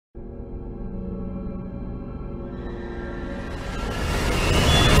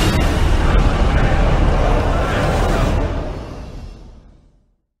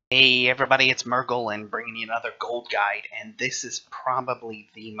Hey everybody, it's Mergle and bringing you another gold guide, and this is probably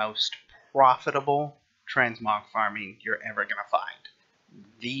the most profitable transmog farming you're ever going to find.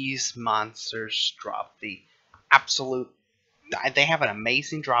 These monsters drop the absolute... They have an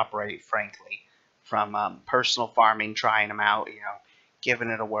amazing drop rate, frankly, from personal farming, trying them out, giving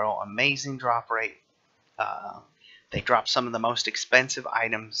it a whirl. Amazing drop rate. They drop some of the most expensive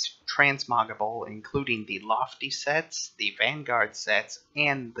items transmoggable, including the Lofty sets, the Vanguard sets,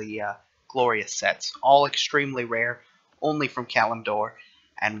 and the Glorious sets. All extremely rare, only from Kalimdor.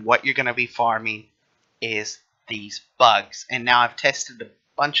 And what you're going to be farming is these bugs. And now I've tested a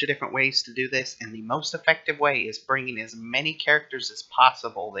bunch of different ways to do this, and the most effective way is bringing as many characters as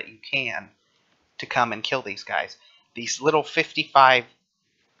possible that you can to come and kill these guys. These little 55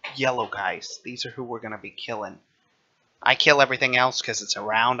 yellow guys, these are who we're going to be killing. I kill everything else because it's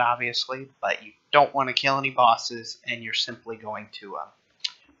around, obviously, but you don't want to kill any bosses, and you're simply going to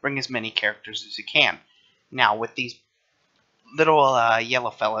bring as many characters as you can. Now, with these little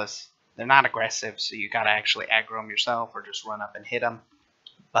yellow fellas, they're not aggressive, so you got to actually aggro them yourself or just run up and hit them.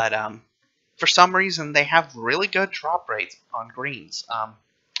 But for some reason, they have really good drop rates on greens.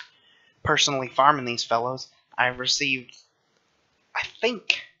 Personally farming these fellows, I've received, I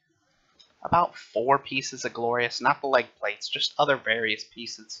think, about 4 pieces of Glorious, not the Legplates, just other various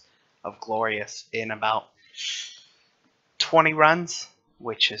pieces of Glorious in about 20 runs,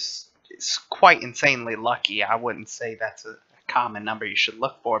 which is quite insanely lucky. I wouldn't say that's a common number you should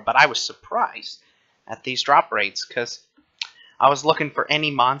look for, but I was surprised at these drop rates because I was looking for any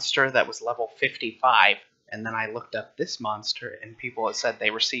monster that was level 55, and then I looked up this monster, and people had said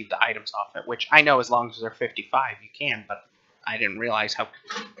they received the items off it, which I know as long as they're 55 you can, but I didn't realize how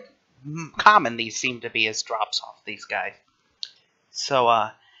common these seem to be as drops off these guys.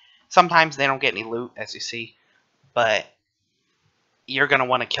 So sometimes they don't get any loot, as you see, but you're going to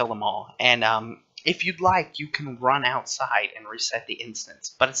want to kill them all. And if you'd like, you can run outside and reset the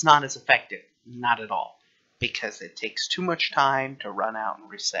instance, but it's not as effective, not at all, because it takes too much time to run out and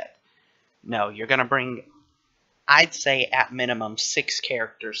reset. No, you're going to bring, I'd say at minimum 6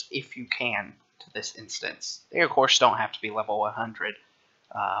 characters if you can to this instance. They of course don't have to be level 100.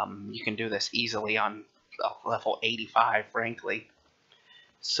 You can do this easily on level 85, frankly.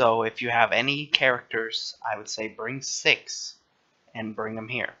 So if you have any characters, I would say bring 6 and bring them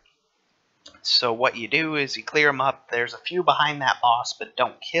here. So what you do is you clear them up. There's a few behind that boss, but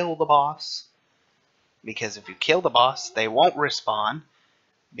don't kill the boss, because if you kill the boss, they won't respawn,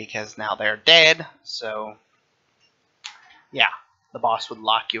 because now they're dead. So yeah, the boss would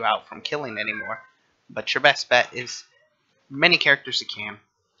lock you out from killing anymore. But your best bet is many characters you can.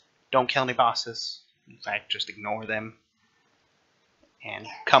 Don't kill any bosses. In fact, just ignore them. And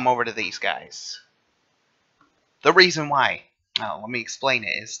come over to these guys. The reason why, let me explain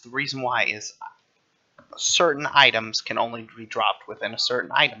it, is the reason why is certain items can only be dropped within a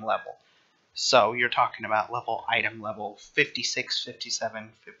certain item level. So you're talking about item level 56, 57,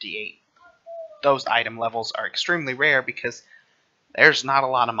 58. Those item levels are extremely rare because there's not a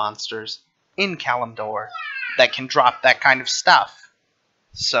lot of monsters in Kalimdor that can drop that kind of stuff.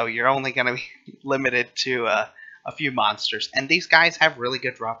 So you're only going to be limited to a few monsters. And these guys have really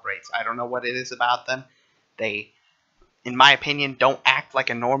good drop rates. I don't know what it is about them. They, in my opinion, don't act like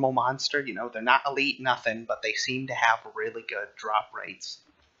a normal monster. You know, they're not elite, nothing, but they seem to have really good drop rates.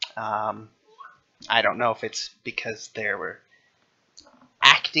 I don't know if it's because they're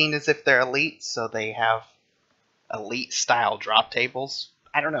acting as if they're elite, so they have elite-style drop tables.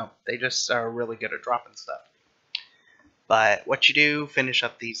 I don't know. They just are really good at dropping stuff. But what you do, finish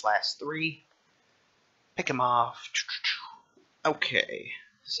up these last 3, pick them off. Okay,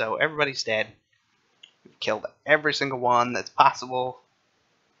 so everybody's dead. We've killed every single one that's possible.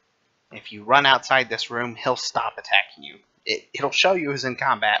 If you run outside this room, he'll stop attacking you. It'll show you who's in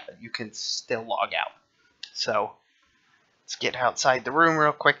combat, but you can still log out. So let's get outside the room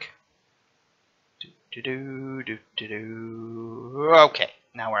real quick. Okay,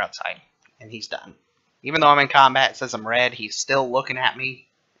 now we're outside, and he's done. Even though I'm in combat, it says I'm red, he's still looking at me.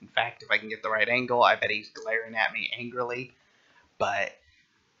 In fact, if I can get the right angle, I bet he's glaring at me angrily. But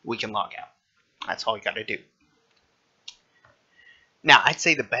we can log out. That's all you gotta do. Now, I'd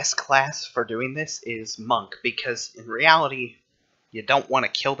say the best class for doing this is Monk, because in reality, you don't want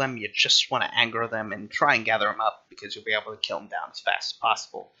to kill them, you just want to aggro them and try and gather them up, because you'll be able to kill them down as fast as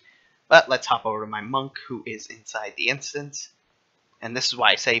possible. But let's hop over to my Monk, who is inside the instance. And this is why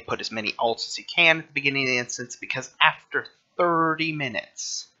I say put as many ults as you can at the beginning of the instance, because after 30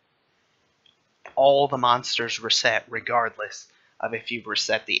 minutes, all the monsters reset regardless of if you've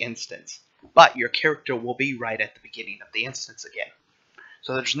reset the instance. But your character will be right at the beginning of the instance again.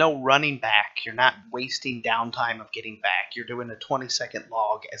 So there's no running back. You're not wasting downtime of getting back. You're doing a 20-second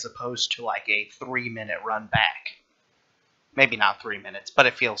log as opposed to like a 3-minute run back. Maybe not 3 minutes, but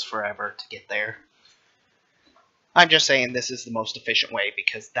it feels forever to get there. I'm just saying this is the most efficient way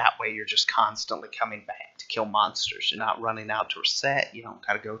because that way you're just constantly coming back to kill monsters. You're not running out to reset. You don't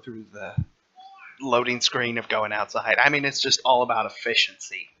got to go through the loading screen of going outside. I mean, it's just all about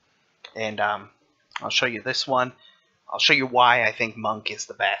efficiency. And I'll show you this one. I'll show you why I think Monk is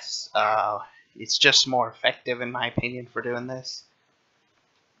the best. It's just more effective in my opinion for doing this.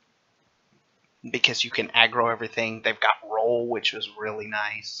 Because you can aggro everything. They've got roll, which is really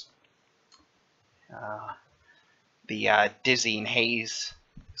nice. The Dizzying Haze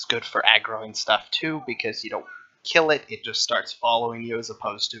is good for aggroing stuff too, because you don't kill it, it just starts following you as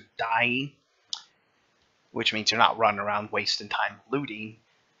opposed to dying. Which means you're not running around wasting time looting.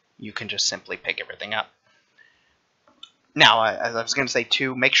 You can just simply pick everything up. Now, as I was going to say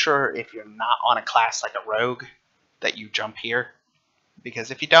too, make sure if you're not on a class like a rogue that you jump here.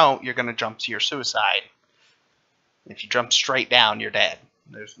 Because if you don't, you're going to jump to your suicide. If you jump straight down, you're dead.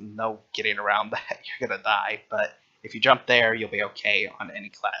 There's no getting around that. You're going to die. But if you jump there, you'll be okay on any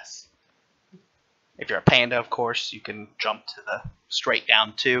class. If you're a panda, of course, you can jump to the straight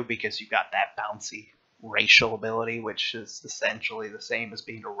down too, because you've got that bouncy racial ability, which is essentially the same as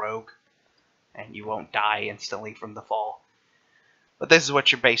being a rogue. And you won't die instantly from the fall. But this is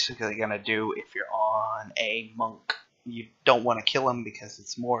what you're basically going to do if you're on a monk. You don't want to kill them because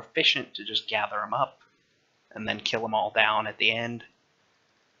it's more efficient to just gather them up and then kill them all down at the end.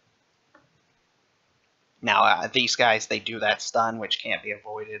 Now, these guys, they do that stun, which can't be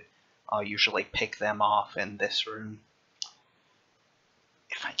avoided. I'll usually pick them off in this room.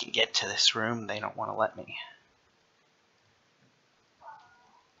 If I can get to this room, they don't want to let me.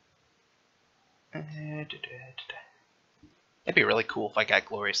 It'd be really cool if I got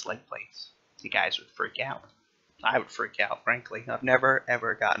glorious Legplates. You guys would freak out. I would freak out, frankly. I've never,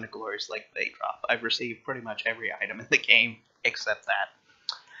 ever gotten a glorious Legplate drop. I've received pretty much every item in the game except that.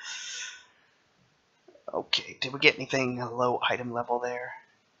 Okay, did we get anything low item level there?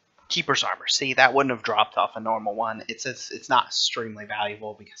 Keeper's Armor. See, that wouldn't have dropped off a normal one. It's not extremely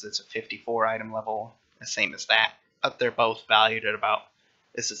valuable because it's a 54 item level, the same as that. But they're both valued at about,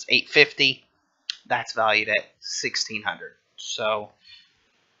 this is 850. That's valued at 1600. So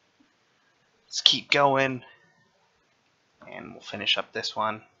let's keep going. And we'll finish up this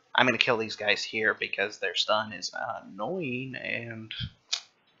one. I'm going to kill these guys here because their stun is annoying and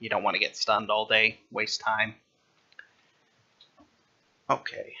you don't want to get stunned all day. Waste time.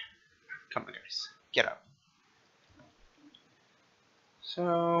 Okay. Come on, guys. Get up.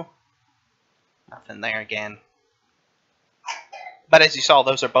 So, nothing there again. But as you saw,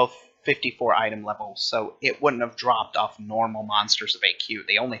 those are both 54 item levels, so it wouldn't have dropped off normal monsters of AQ.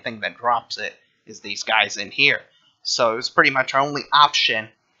 The only thing that drops it is these guys in here. So it was pretty much our only option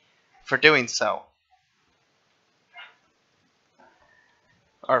for doing so.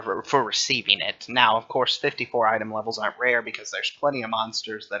 Or for receiving it. Now, of course, 54 item levels aren't rare because there's plenty of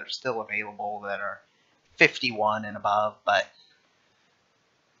monsters that are still available that are 51 and above, but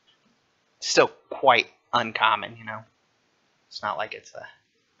still quite uncommon, you know. It's not like it's a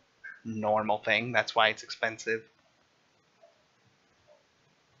normal thing. That's why it's expensive.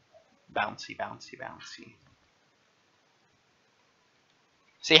 Bouncy, bouncy, bouncy.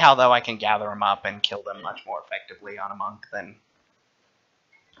 See how, though, I can gather them up and kill them much more effectively on a monk than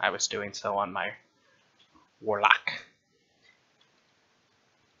I was doing so on my warlock.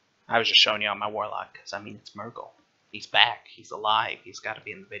 I was just showing you on my warlock because, I mean, it's Murgle. He's back. He's alive. He's got to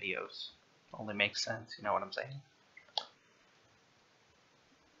be in the videos. Only makes sense. You know what I'm saying?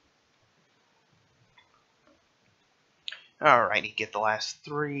 Alrighty, get the last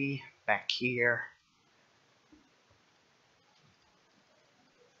 3 back here.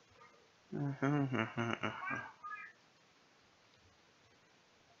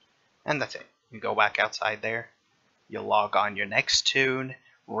 And that's it. You go back outside there. You'll log on your next toon,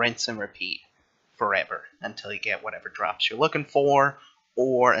 rinse and repeat forever until you get whatever drops you're looking for,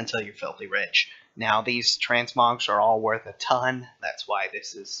 or until you're filthy rich. Now, these transmogs are all worth a ton. That's why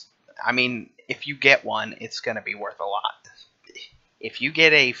this is... I mean, if you get one, it's going to be worth a lot. If you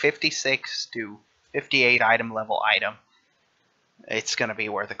get a 56 to 58 item level item, it's going to be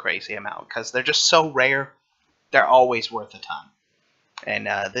worth a crazy amount because they're just so rare. They're always worth a ton.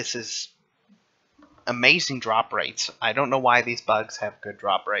 And this is amazing drop rates. I don't know why these bugs have good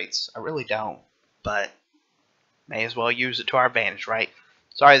drop rates. I really don't. But may as well use it to our advantage, right?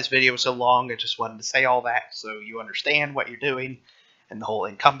 Sorry this video was so long. I just wanted to say all that so you understand what you're doing and the whole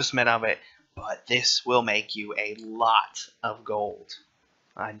encompassment of it. But this will make you a lot of gold.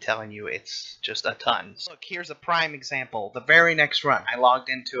 I'm telling you, it's just a ton. Look, here's a prime example. The very next run, I logged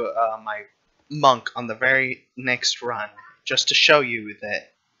into my monk on the very next run just to show you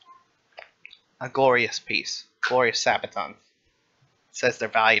that a glorious piece, glorious sabatons. It says they're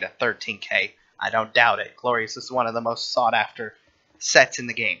valued at 13k. I don't doubt it. Glorious is one of the most sought after sets in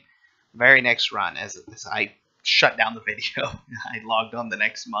the game. Very next run, as I shut down the video, I logged on the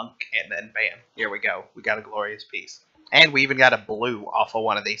next monk, and then bam, here we go. We got a glorious piece. And we even got a blue off of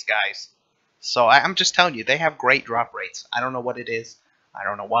one of these guys. So I'm just telling you, they have great drop rates. I don't know what it is. I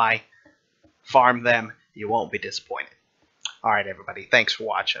don't know why. Farm them. You won't be disappointed. Alright, everybody. Thanks for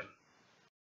watching.